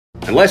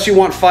Unless you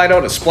want Fido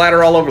to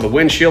splatter all over the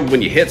windshield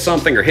when you hit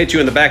something or hit you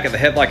in the back of the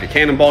head like a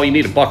cannonball, you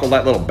need to buckle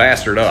that little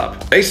bastard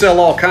up. They sell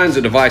all kinds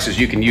of devices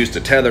you can use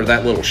to tether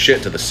that little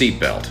shit to the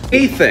seatbelt.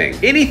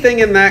 Anything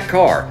in that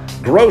car,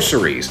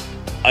 groceries,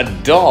 a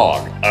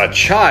dog, a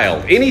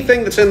child,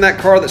 anything that's in that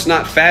car that's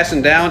not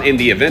fastened down in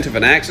the event of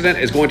an accident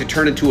is going to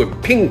turn into a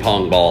ping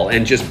pong ball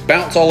and just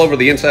bounce all over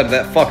the inside of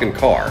that fucking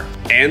car.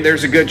 And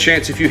there's a good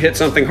chance if you hit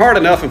something hard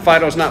enough and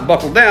Fido's not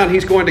buckled down,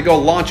 he's going to go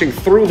launching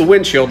through the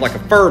windshield like a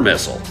fur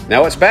missile.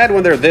 Now, it's bad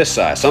when they're this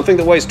size. Something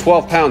that weighs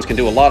 12 pounds can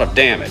do a lot of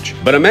damage.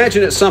 But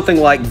imagine it's something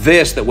like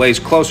this that weighs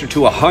closer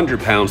to 100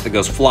 pounds that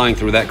goes flying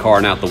through that car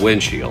and out the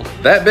windshield.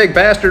 That big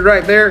bastard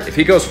right there, if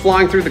he goes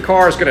flying through the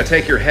car, is going to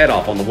take your head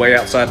off on the way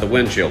outside the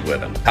windshield with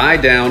him. Tie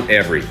down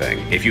everything.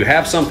 If you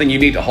have something you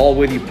need to haul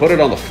with you, put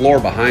it on the floor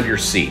behind your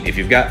seat. If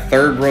you've got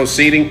third row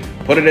seating,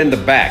 put it in the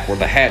back where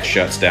the hatch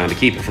shuts down to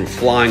keep it from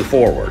flying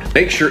forward.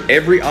 Make sure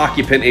every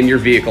occupant in your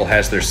vehicle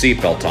has their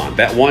seatbelt on.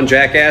 That one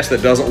jackass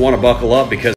that doesn't want to buckle up because